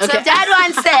you. Okay. So Dad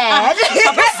once said,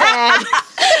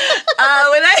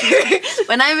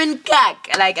 when I'm in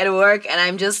CAC, like at work, and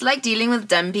I'm just like dealing with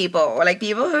dumb people, or like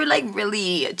people who like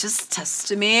really just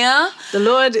test me. The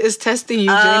Lord is testing you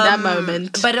during that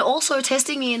moment. But also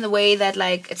testing me in the way that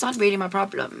like it's not really my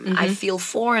problem. I feel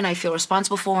for and I feel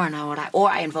responsible for, and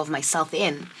I involve myself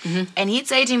in. And he'd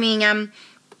say to me,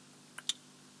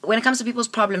 when it comes to people's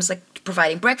problems, like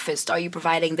providing breakfast, are you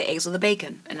providing the eggs or the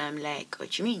bacon? And I'm like,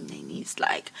 what you mean? And he's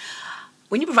like,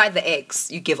 when you provide the eggs,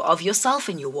 you give of yourself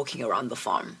and you're walking around the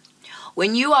farm.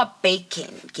 When you are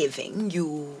bacon giving,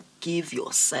 you give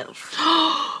yourself.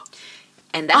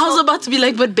 And that's I was about to be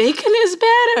like, but bacon is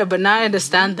better. But now I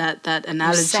understand that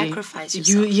analogy. You sacrifice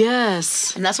yourself.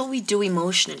 Yes. And that's what we do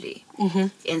emotionally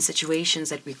in situations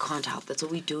that we can't help. That's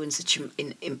what we do in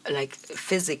like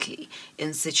physically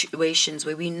in situations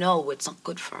where we know it's not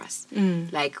good for us.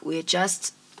 Like we're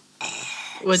just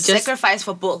sacrifice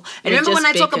for bull. And remember when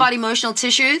I talk about emotional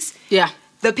tissues? Yeah.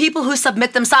 The people who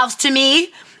submit themselves to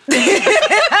me.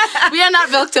 We are not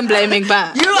victim blaming,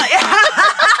 but You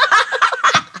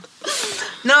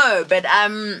No, but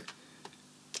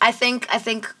I think,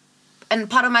 and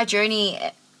part of my journey,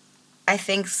 I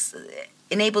think,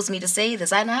 enables me to say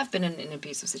this. And I have been in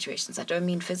abusive situations. I don't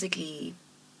mean physically,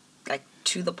 like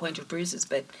to the point of bruises,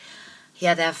 but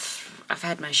yeah, I've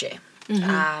had my share.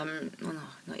 No,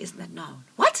 isn't that no?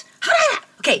 What? How did I?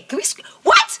 Okay, can we?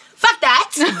 What? Fuck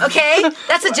that. Okay,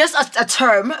 that's just a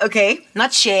term. Okay,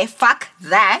 not share. Fuck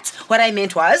that. What I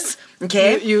meant was,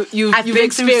 okay, I've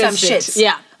been through some shit.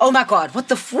 Yeah. Oh my God, what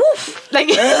the like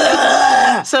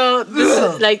so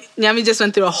this is, like Nyami just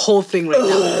went through a whole thing right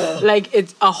now. Like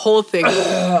it's a whole thing.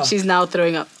 She's now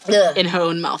throwing up in her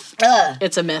own mouth.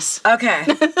 It's a mess. Okay.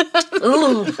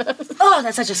 Ooh. Oh,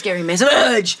 that's such a scary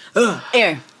message.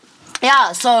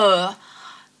 Yeah, so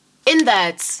in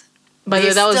that, but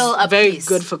yeah, that was very piece.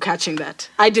 good for catching that.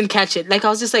 I didn't catch it. Like I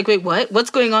was just like, wait, what? What's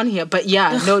going on here? But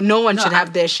yeah, no one should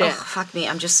have their share. Fuck me,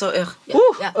 I'm just so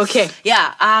Yeah. Okay.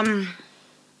 Yeah.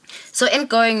 So in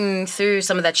going through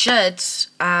some of that shit,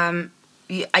 I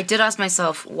did ask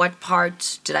myself, what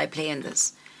part did I play in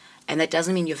this? And that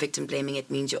doesn't mean you're victim blaming.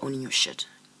 It means you're owning your shit.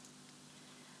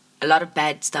 A lot of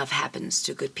bad stuff happens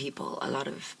to good people. A lot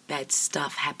of bad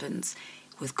stuff happens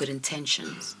with good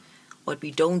intentions. What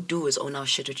we don't do is own our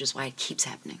shit, which is why it keeps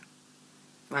happening.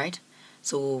 Right?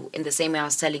 So in the same way I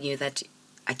was telling you that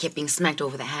I kept being smacked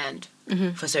over the hand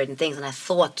for certain things, and I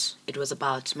thought it was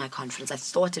about my confidence. I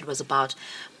thought it was about,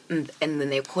 and then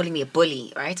they were calling me a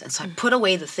bully, right? And so I put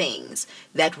away the things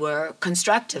that were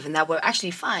constructive and that were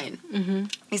actually fine.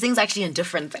 These things are actually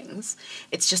indifferent things.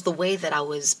 It's just the way that I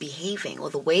was behaving, or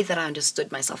the way that I understood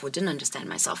myself or didn't understand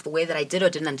myself, the way that I did or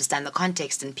didn't understand the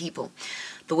context and people,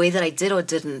 the way that I did or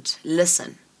didn't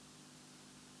listen.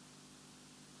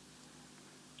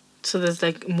 So there's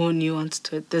like more nuance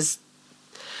to it.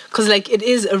 Because like it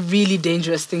is a really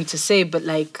dangerous thing to say, but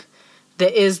like there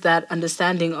is that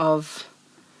understanding of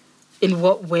in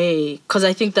what way. Because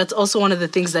I think that's also one of the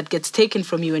things that gets taken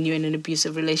from you when you're in an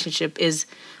abusive relationship is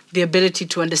the ability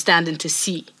to understand and to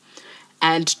see,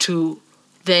 and to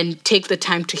then take the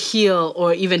time to heal,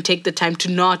 or even take the time to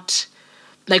not,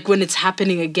 like when it's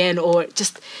happening again, or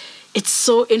just it's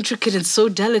so intricate and so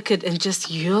delicate and just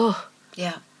Yeah.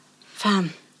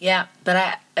 Fam. Yeah, but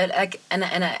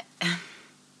I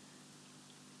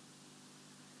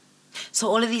so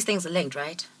all of these things are linked,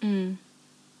 right?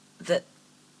 That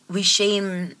we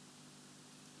shame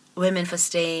women for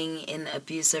staying in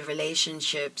abusive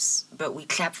relationships, but we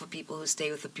clap for people who stay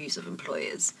with abusive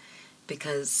employers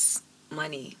because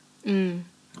money.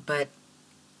 But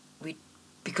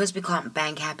because we can't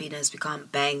bank happiness, we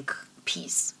can't bank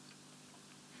peace.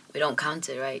 We don't count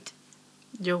it, right?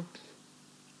 Yo.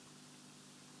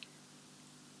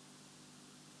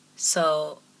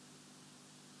 So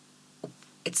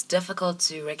it's difficult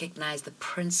to recognize the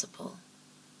principle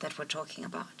that we're talking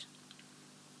about,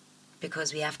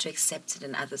 because we have to accept it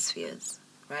in other spheres,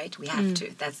 right? We have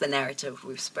to. That's the narrative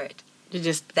we've spread.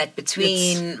 That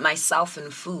between myself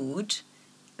and food,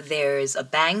 there's a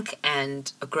bank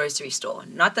and a grocery store.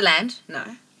 Not the land,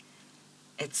 no.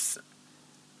 It's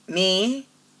me,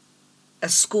 a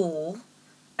school,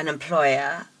 an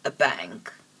employer, a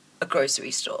bank, a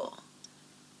grocery store.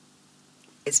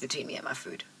 It's between me and my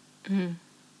food.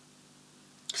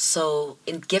 So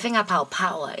in giving up our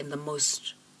power in the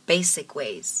most basic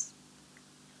ways,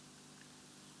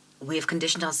 we've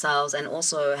conditioned ourselves and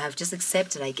also have just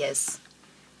accepted, I guess,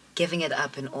 giving it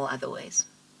up in all other ways.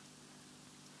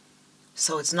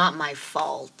 So it's not my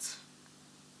fault.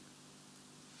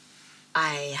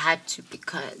 I had to,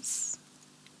 because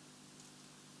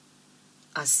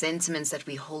are sentiments that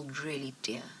we hold really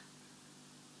dear.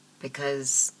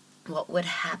 Because what would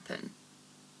happen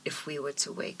if we were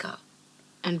to wake up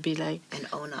and be like, and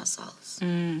own ourselves?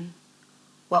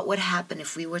 What would happen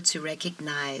if we were to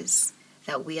recognize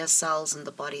that we are cells in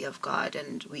the body of God,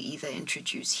 and we either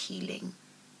introduce healing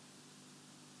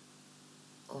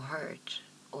or hurt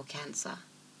or cancer?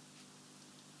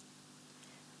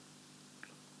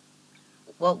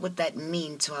 What would that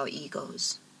mean to our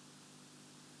egos?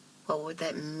 What would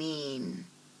that mean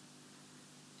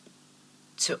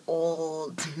to all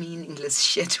the meaningless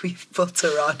shit we've built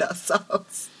around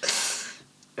ourselves?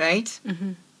 Right?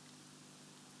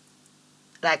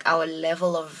 Like, our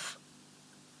level of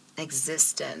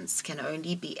existence can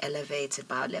only be elevated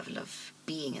by our level of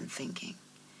being and thinking.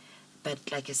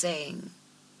 But like you're saying,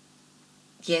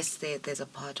 yes, there's a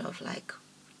part of like,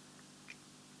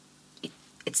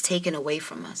 it's taken away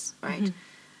from us, right?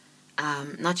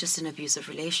 Not just in abusive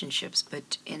relationships,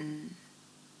 but in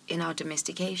our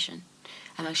domestication.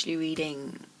 I'm actually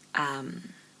reading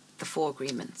The Four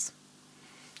Agreements,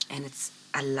 and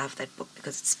I love that book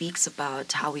because it speaks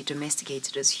about how we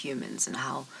domesticated as humans and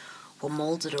how we're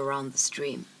molded around this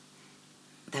dream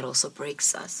that also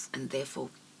breaks us, and therefore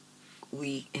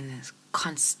we in a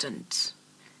constant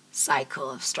cycle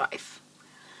of strife.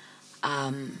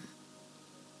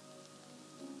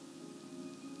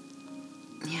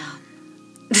 Yeah.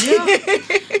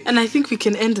 And I think we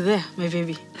can end there, my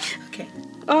baby. Okay.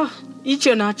 Oh, eat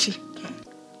your nachi.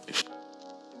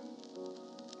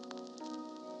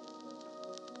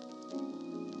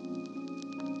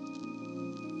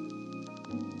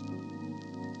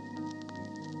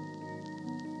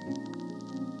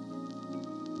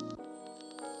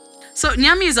 So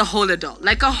Nyami is a whole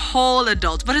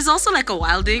adult, but is also like a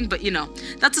wilding, but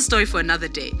that's a story for another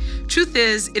day. Truth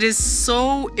is, it is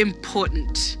so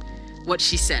important what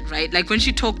she said, right? Like when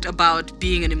she talked about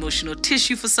being an emotional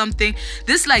tissue for something,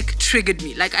 this like triggered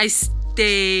me. Like I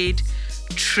stayed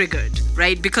triggered,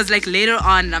 right? Because like later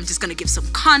on, and I'm just gonna give some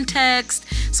context.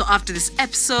 So after this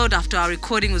episode, after our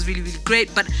recording was really, really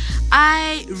great, but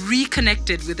I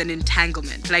reconnected with an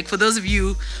entanglement. Like for those of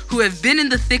you who have been in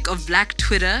the thick of Black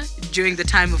Twitter during the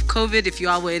time of COVID, if you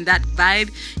all were in that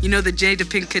vibe, the Jada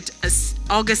Pinkett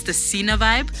August Asina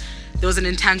vibe, there was an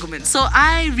entanglement. So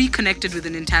I reconnected with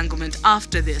an entanglement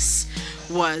after this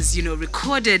was,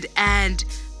 recorded, and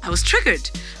I was triggered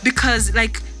because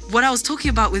like what I was talking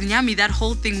about with Nyami, that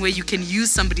whole thing where you can use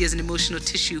somebody as an emotional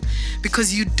tissue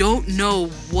because you don't know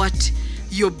what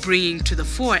you're bringing to the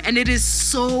fore. And it is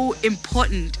so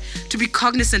important to be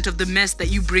cognizant of the mess that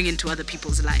you bring into other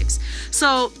people's lives.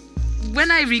 So when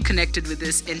I reconnected with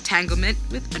this entanglement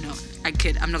I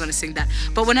kid, I'm not going to sing that.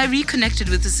 But when I reconnected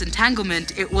with this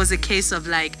entanglement, it was a case of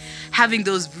like having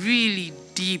those really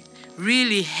deep,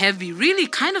 really heavy, really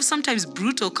kind of sometimes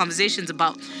brutal conversations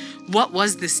about what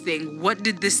was this thing? What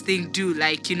did this thing do?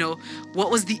 Like,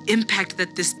 what was the impact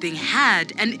that this thing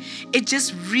had? And it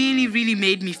just really, really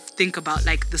made me think about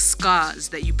like the scars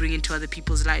that you bring into other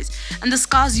people's lives and the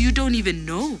scars you don't even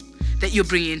know that you're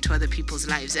bringing into other people's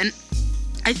lives. And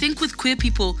I think with queer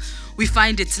people, we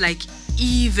find it's like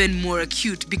even more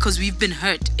acute because we've been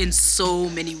hurt in so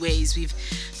many ways. We've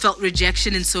felt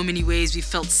rejection in so many ways. We've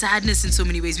felt sadness in so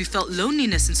many ways. We felt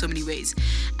loneliness in so many ways.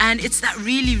 And it's that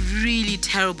really, really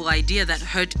terrible idea that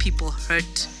hurt people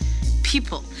hurt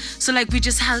people. So like we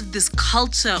just have this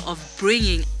culture of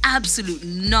bringing absolute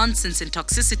nonsense and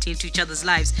toxicity into each other's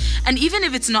lives. And even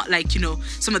if it's not like,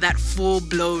 some of that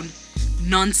full-blown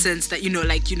nonsense that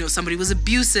somebody was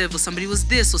abusive or somebody was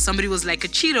this or somebody was like a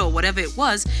cheater or whatever it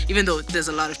was, even though there's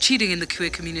a lot of cheating in the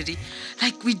queer community,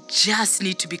 like we just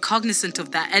need to be cognizant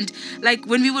of that. And like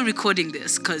when we were recording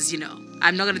this, because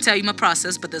I'm not going to tell you my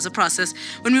process, but there's a process.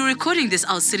 When we were recording this,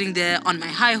 I was sitting there on my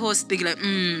high horse thinking like,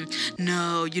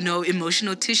 no,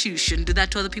 emotional tissue, shouldn't do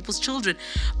that to other people's children.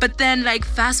 But then like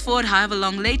fast forward however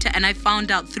long later, and I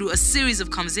found out through a series of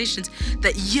conversations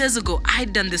that years ago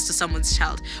I'd done this to someone's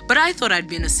child. But I thought I'd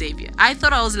been a savior. I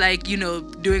thought I was like,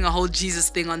 doing a whole Jesus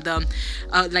thing on them.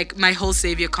 Like my whole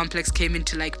savior complex came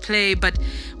into like play. But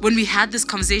when we had this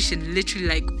conversation, literally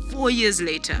like 4 years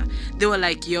later, they were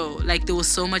like, yo, like there was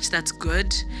so much that's good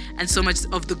good and so much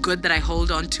of the good that I hold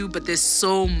on to, but there's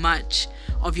so much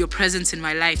of your presence in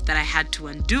my life that I had to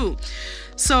undo.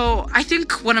 So I think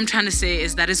what I'm trying to say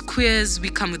is that as queers, we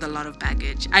come with a lot of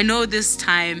baggage. I know this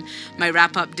time my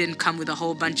wrap-up didn't come with a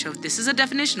whole bunch of this is a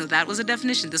definition or that was a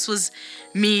definition. This was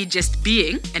me just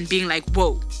being like,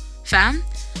 whoa, fam,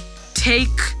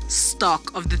 take stock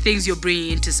of the things you're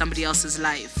bringing into somebody else's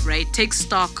life, right? Take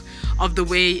stock of the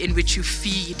way in which you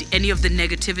feed any of the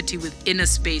negativity within a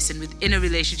space and within a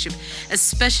relationship,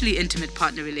 especially intimate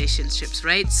partner relationships,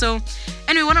 right? So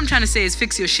anyway, what I'm trying to say is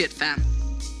fix your shit, fam.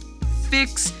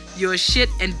 Fix your shit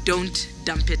and don't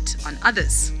dump it on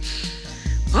others.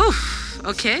 Oh,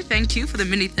 okay. Thank you for the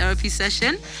mini therapy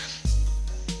session.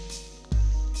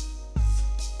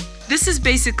 This is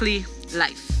basically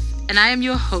life. And I am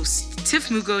your host, Tiff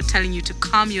Mugo, telling you to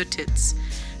calm your tits.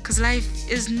 Because life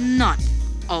is not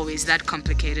always that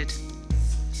complicated.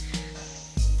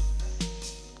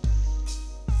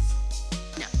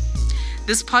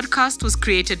 This podcast was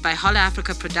created by Holla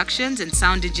Africa Productions and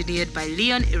sound engineered by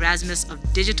Leon Erasmus of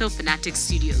Digital Fanatics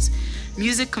Studios.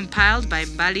 Music compiled by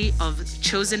Mbali of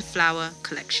Chosen Flower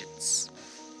Collections.